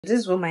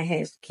This is what my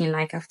hair is looking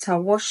like after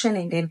washing,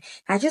 and then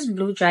I just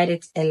blow dried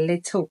it a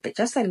little bit,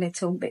 just a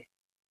little bit.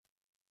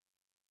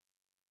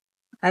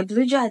 I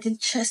blew dried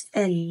it just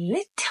a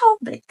little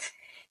bit.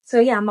 So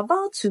yeah, I'm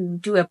about to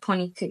do a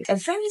ponytail. A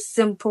very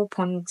simple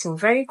ponytail,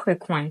 very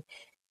quick one.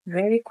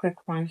 Very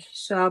quick one.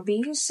 So I'll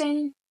be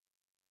using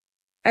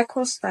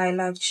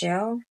Ecostyler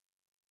Gel.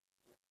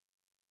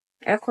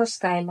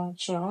 Ecostyler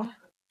Gel.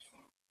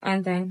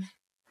 And then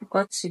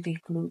got to be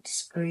glued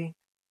spray.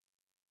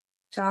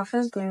 So I'll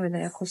first go in with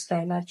the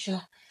Ecostyler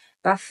Gel.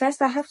 But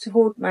first I have to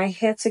hold my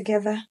hair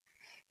together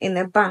in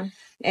a bun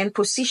and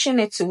position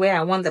it to where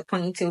I want the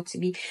ponytail to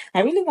be.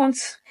 I really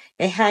want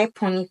a high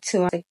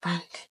ponytail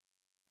band.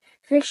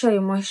 Make sure you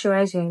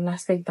moisturize your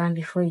elastic band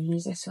before you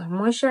use it. So I'm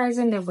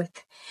moisturizing it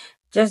with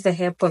just the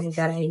hair product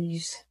that I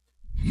use.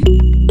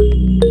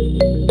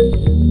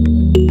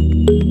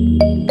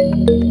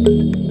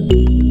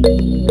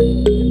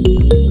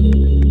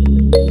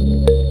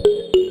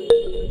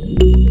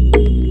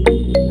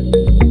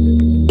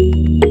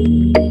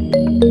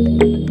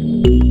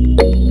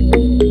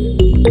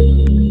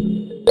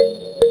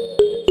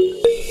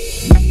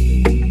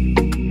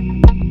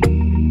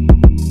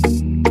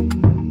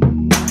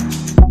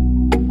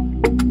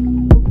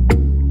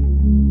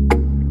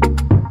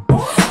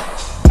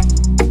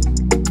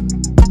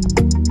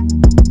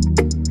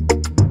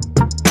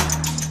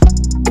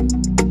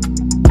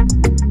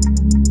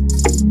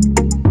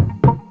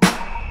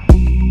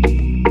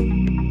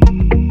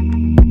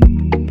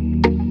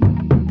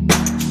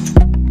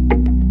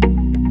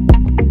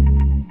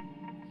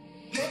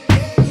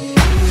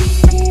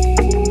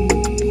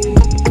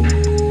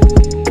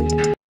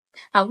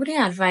 I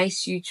wouldn't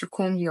advise you to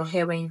comb your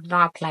hair when you've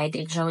not applied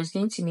the gel. It's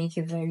going to make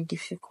it very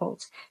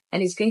difficult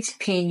and it's going to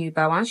pain you.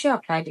 But once you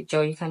apply the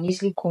gel, you can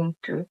easily comb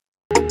through.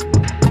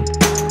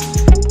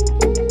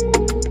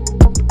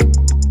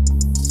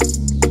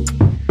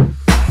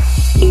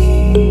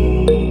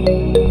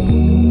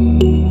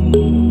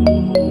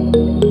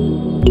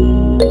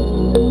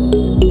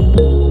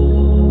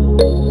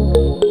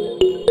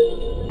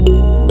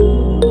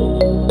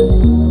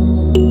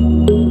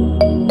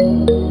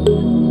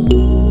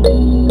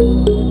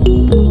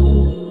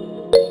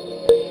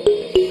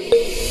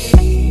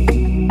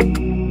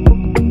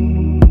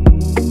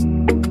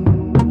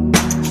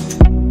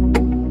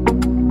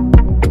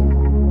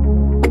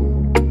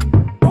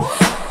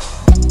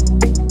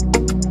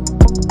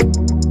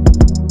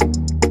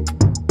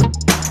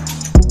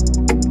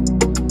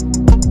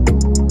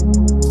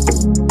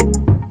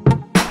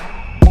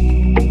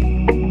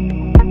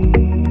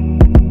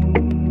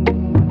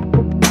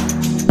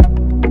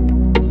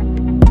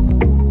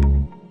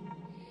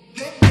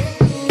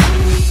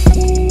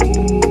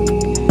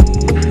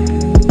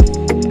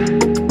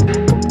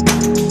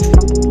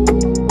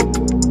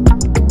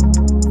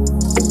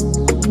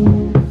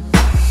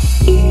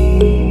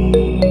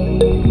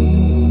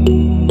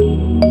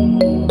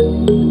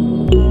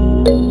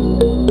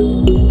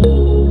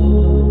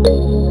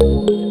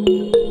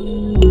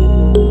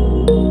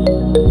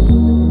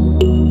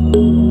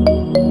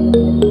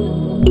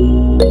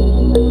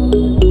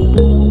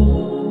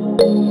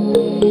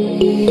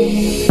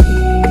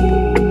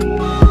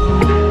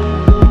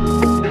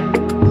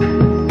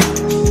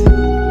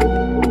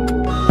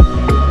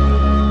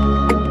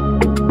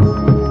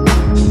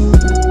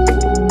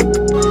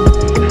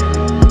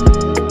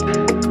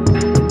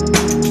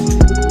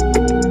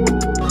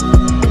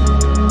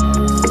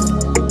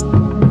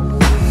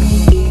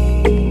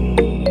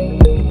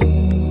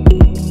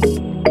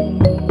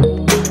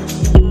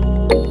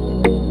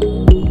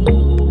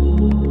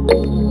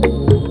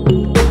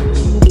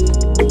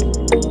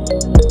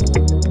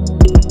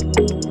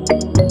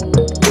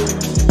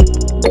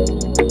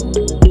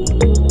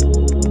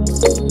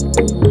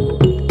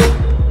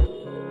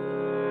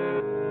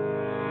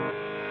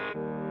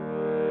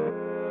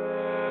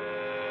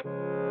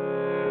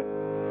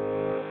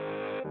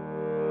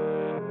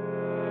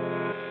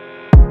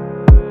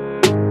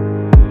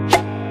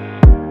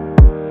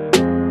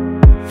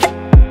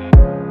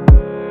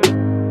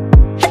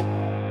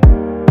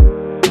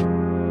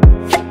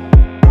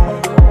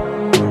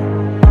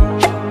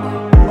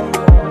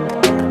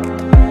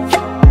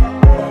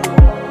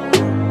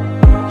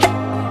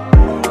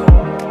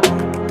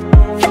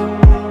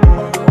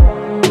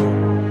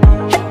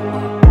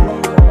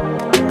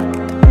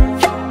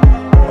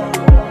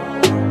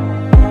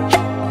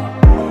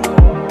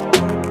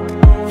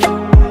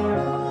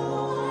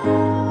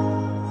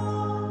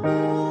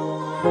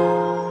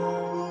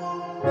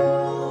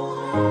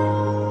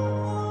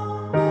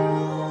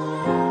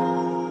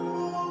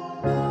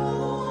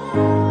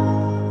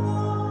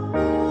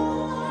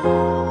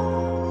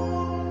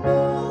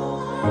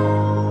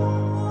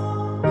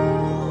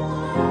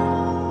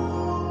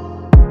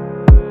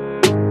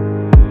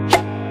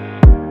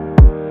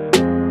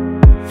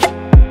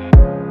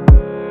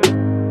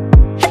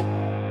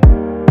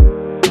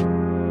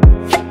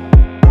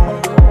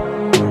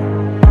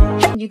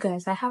 You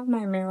guys, I have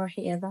my mirror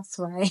here. That's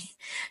why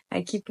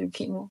I keep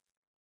looking.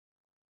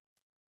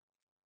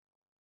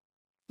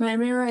 My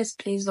mirror is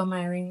placed on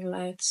my ring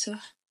light, so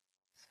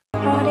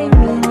pardon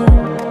me.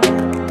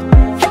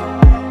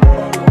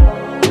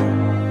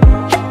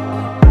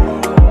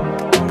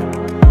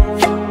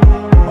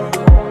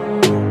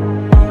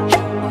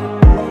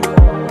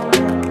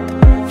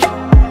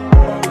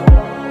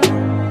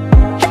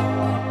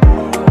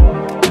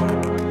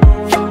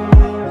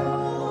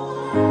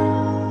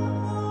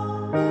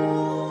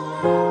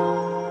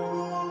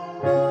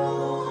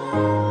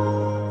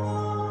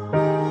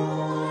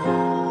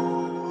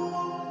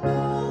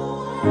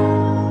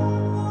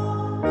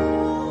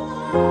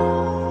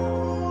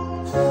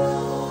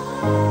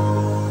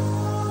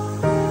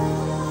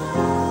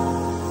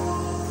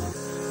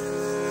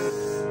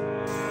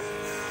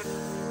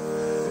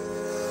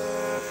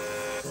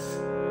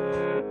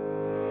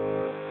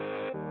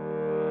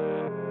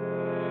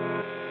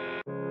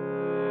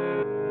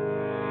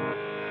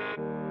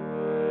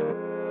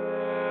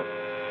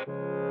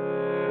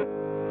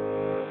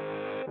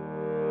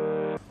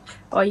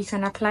 Or you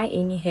can apply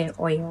any hair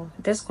oil.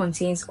 This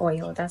contains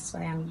oil, that's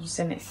why I'm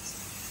using it.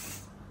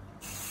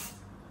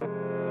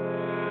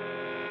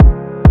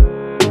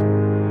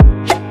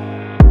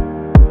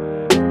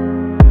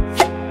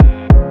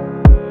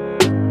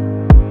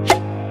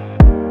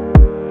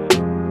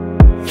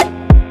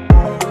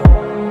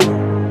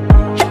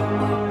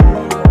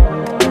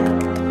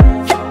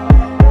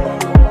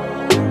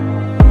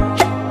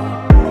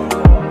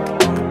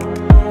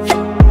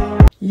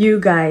 You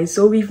guys,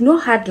 so we've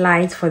not had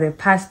lights for the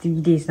past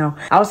 3 days now.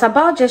 I was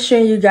about just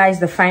showing you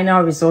guys the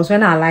final results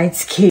when our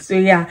lights came. So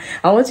yeah,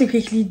 I want to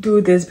quickly do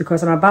this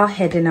because I'm about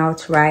heading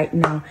out right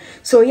now.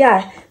 So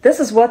yeah, this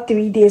is what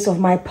 3 days of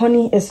my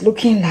pony is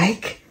looking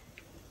like.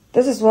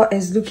 This is what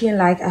it's looking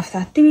like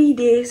after 3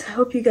 days. I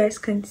hope you guys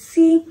can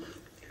see.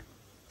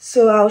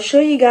 So I'll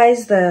show you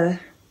guys the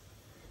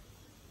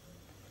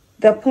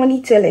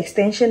ponytail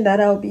extension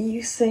that I'll be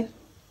using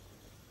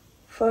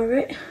for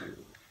it.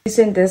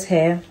 Using this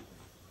hair.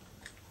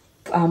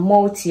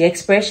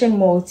 Expression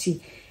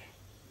multi.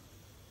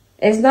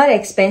 It's not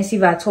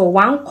expensive at all.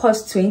 One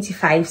costs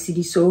 25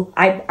 cedi. So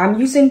I'm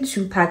using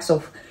 2 packs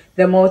of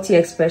the multi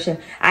expression.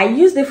 I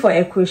used it for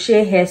a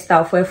crochet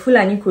hairstyle, for a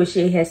Fulani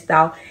crochet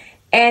hairstyle.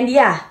 And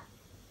yeah,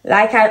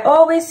 like I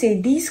always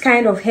say, these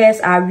kind of hairs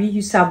are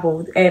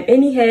reusable.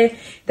 Any hair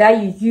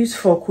that you use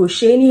for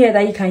crochet, any hair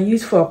that you can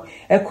use for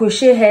a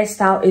crochet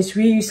hairstyle is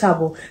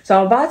reusable. So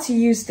I'm about to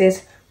use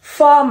this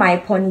for my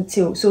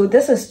ponytail. So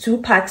this is 2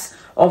 packs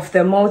of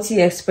the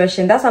multi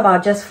expression. That's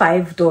about just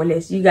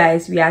 $5. You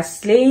guys, we are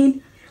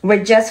slaying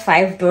with just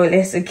 $5.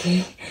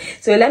 Okay,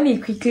 so let me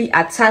quickly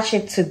attach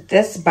it to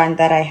this band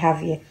that I have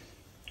here.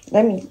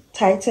 Let me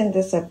tighten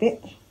this a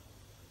bit.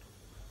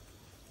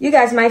 You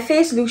guys, my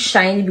face looks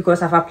shiny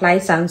because I've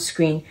applied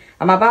sunscreen.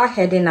 I'm about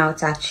heading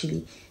out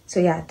actually. So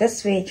yeah,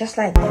 this way, just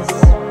like this.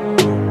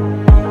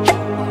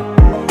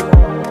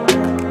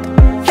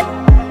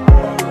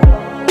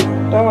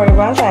 Don't worry,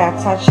 once I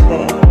attach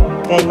the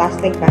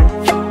elastic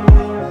band,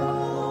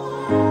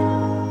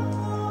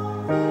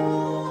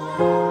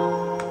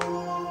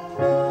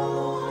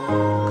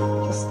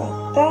 just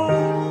like that.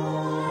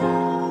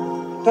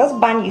 This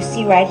band you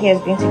see right here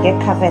is going to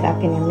get covered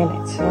up in a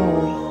minute, so don't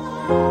worry.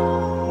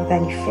 And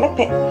then you flip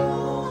it.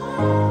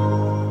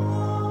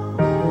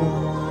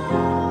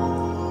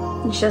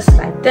 Just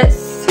like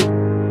this.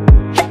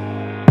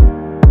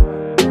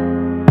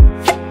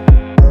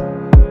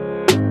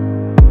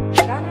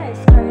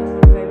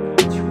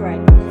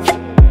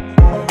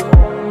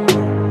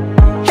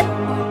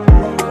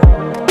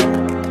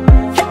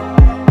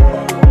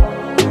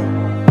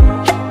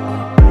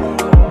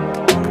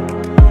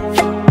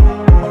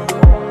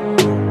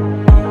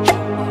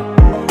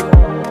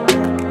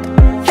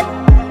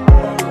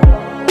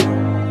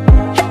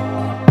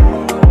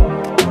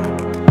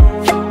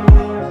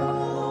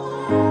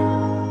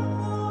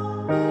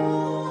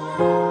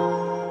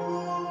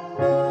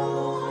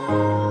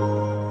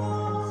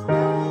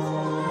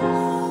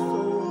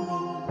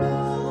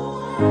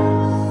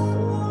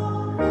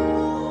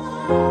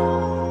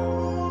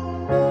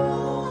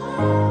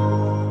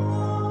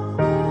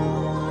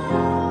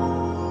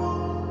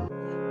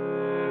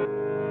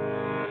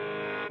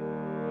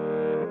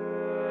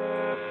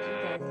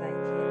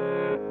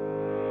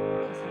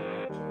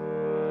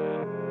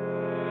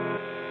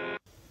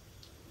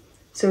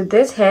 So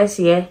these hairs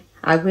here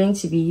are going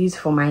to be used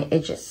for my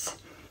edges.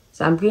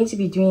 So I'm going to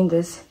be doing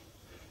this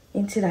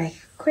into like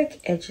quick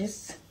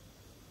edges.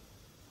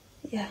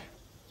 Yeah.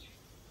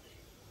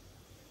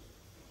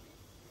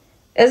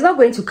 It's not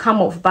going to come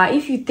off, but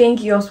if you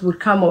think yours would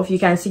come off, you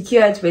can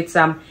secure it with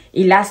some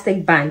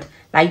elastic band.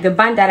 Like the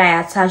band that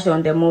I attached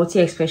on the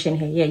multi-expression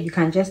hair. Yeah, you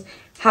can just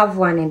have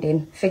one and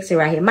then fix it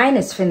right here. Mine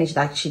is finished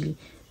actually,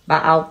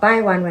 but I'll buy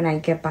one when I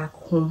get back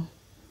home.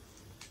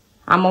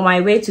 I'm on my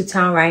way to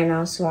town right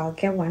now, so I'll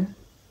get one.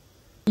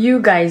 You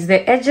guys,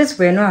 the edges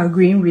were not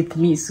agreeing with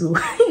me, so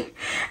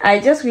I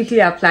just quickly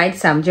applied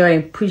some gel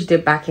and pushed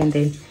it back and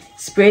then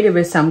sprayed it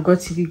with some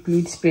got2b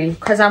glued spray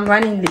because I'm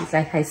running late,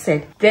 like I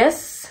said.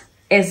 This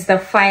is the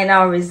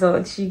final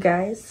result, you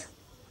guys.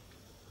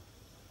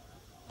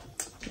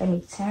 Let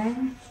me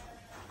turn.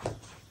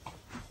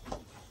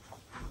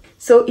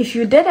 So if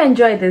you did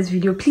enjoy this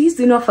video, please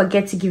do not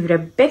forget to give it a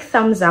big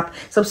thumbs up,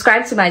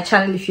 subscribe to my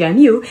channel if you are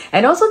new,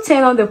 and also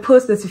turn on the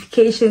post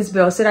notifications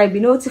bell so that I'll be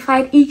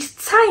notified each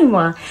time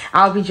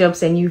I'll be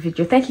dropping a new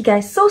video. Thank you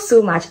guys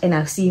so much, and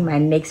I'll see you in my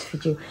next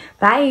video.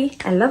 Bye.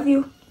 I love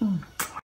you.